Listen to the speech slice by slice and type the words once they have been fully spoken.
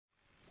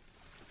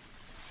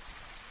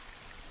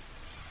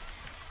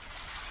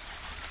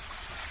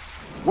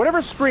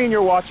Whatever screen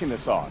you're watching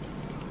this on,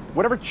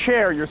 whatever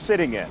chair you're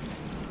sitting in,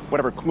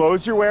 whatever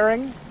clothes you're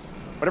wearing,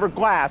 whatever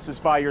glass is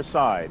by your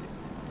side,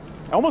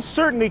 it almost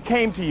certainly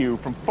came to you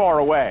from far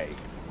away.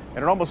 And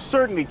it almost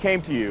certainly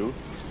came to you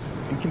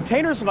in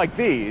containers like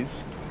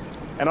these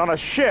and on a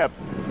ship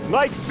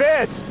like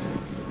this.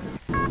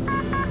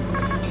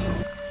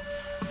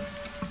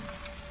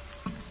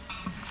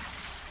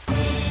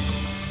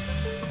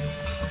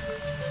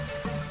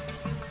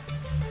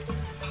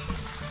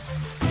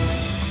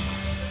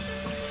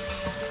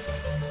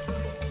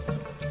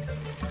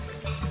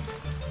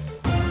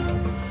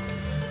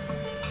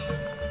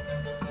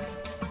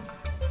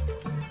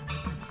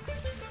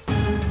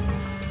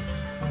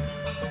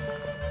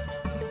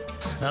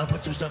 I'll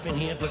put some stuff in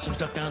here, put some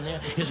stuff down there.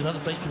 Here's another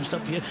place for some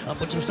stuff here. I'll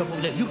put some stuff over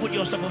there. You put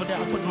your stuff over there.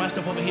 I'll put my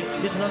stuff over here.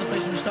 Here's another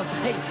place for some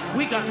stuff. Hey,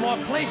 we got more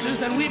places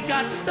than we've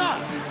got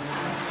stuff.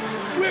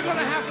 We're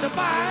gonna have to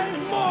buy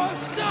more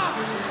stuff.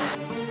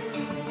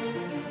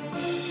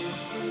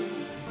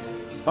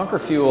 Bunker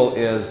fuel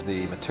is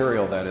the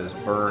material that is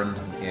burned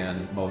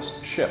in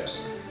most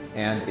ships,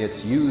 and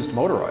it's used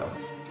motor oil.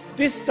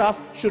 This stuff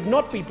should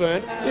not be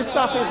burnt. This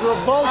stuff is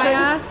revolting.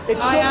 It should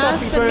not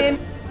be burnt.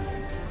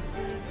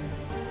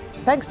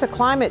 Thanks to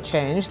climate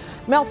change,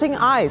 melting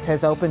ice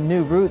has opened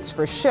new routes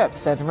for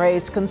ships and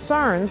raised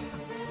concerns.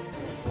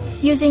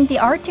 Using the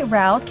Arctic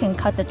route can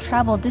cut the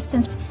travel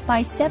distance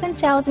by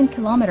 7,000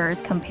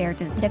 kilometers compared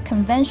to the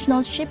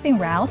conventional shipping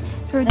route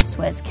through the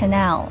Suez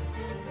Canal.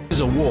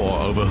 There's a war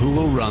over who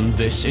will run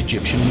this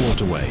Egyptian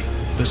waterway,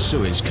 the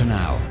Suez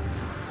Canal.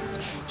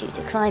 Due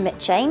to climate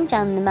change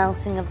and the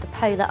melting of the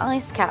polar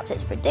ice caps,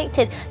 it's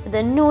predicted that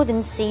the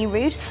Northern Sea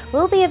route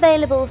will be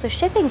available for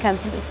shipping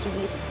companies to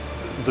use.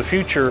 The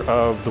future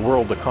of the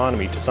world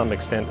economy, to some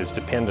extent, is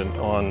dependent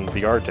on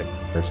the Arctic.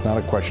 It's not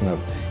a question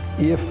of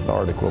if the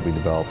Arctic will be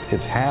developed,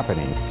 it's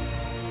happening.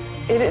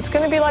 It's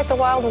going to be like the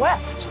Wild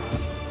West.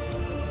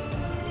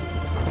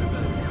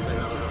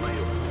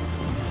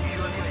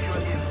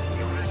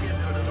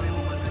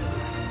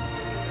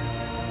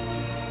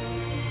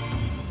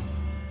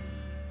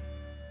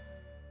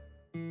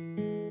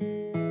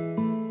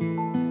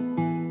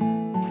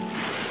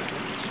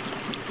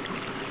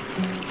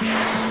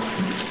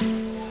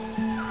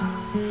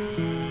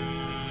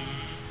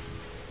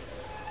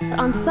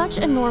 On such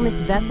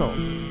enormous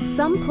vessels,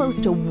 some close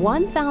to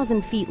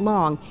 1,000 feet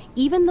long,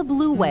 even the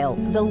blue whale,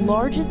 the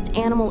largest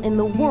animal in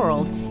the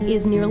world,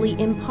 is nearly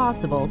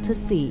impossible to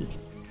see.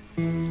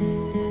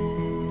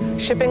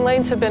 Shipping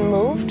lanes have been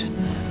moved.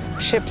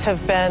 Ships have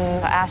been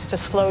asked to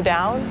slow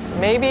down.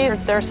 Maybe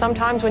there are some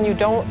times when you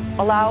don't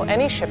allow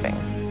any shipping.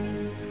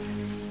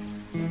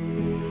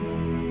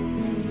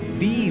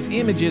 These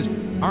images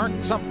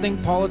aren't something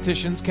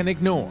politicians can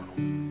ignore.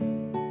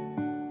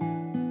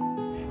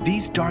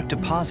 These dark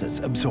deposits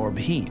absorb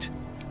heat,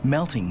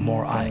 melting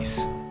more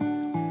ice.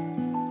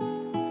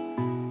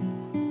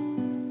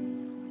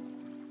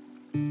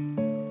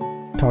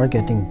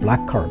 Targeting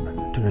black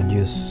carbon to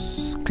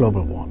reduce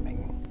global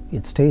warming.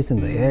 It stays in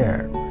the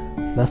air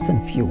less than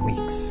a few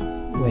weeks.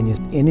 When you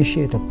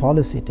initiate a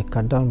policy to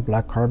cut down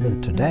black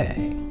carbon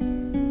today,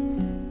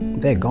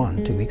 they're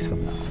gone 2 weeks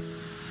from now.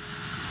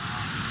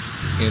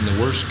 In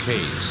the worst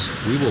case,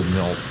 we will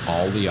melt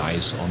all the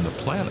ice on the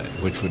planet,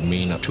 which would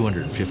mean a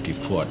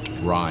 250-foot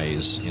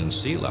rise in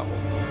sea level.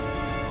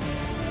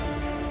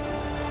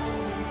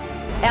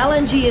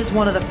 LNG is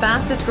one of the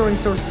fastest growing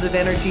sources of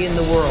energy in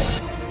the world.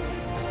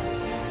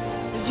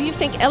 Do you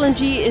think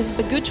LNG is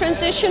a good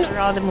transition? I'd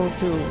rather move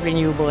to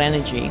renewable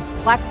energy.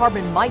 Black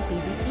carbon might be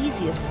the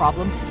easiest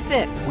problem to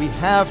fix. We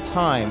have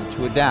time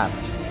to adapt,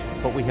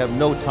 but we have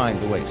no time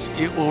to waste.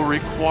 It will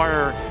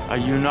require a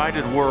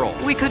united world.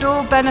 We could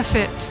all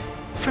benefit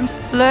from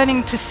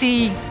learning to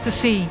see the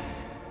sea.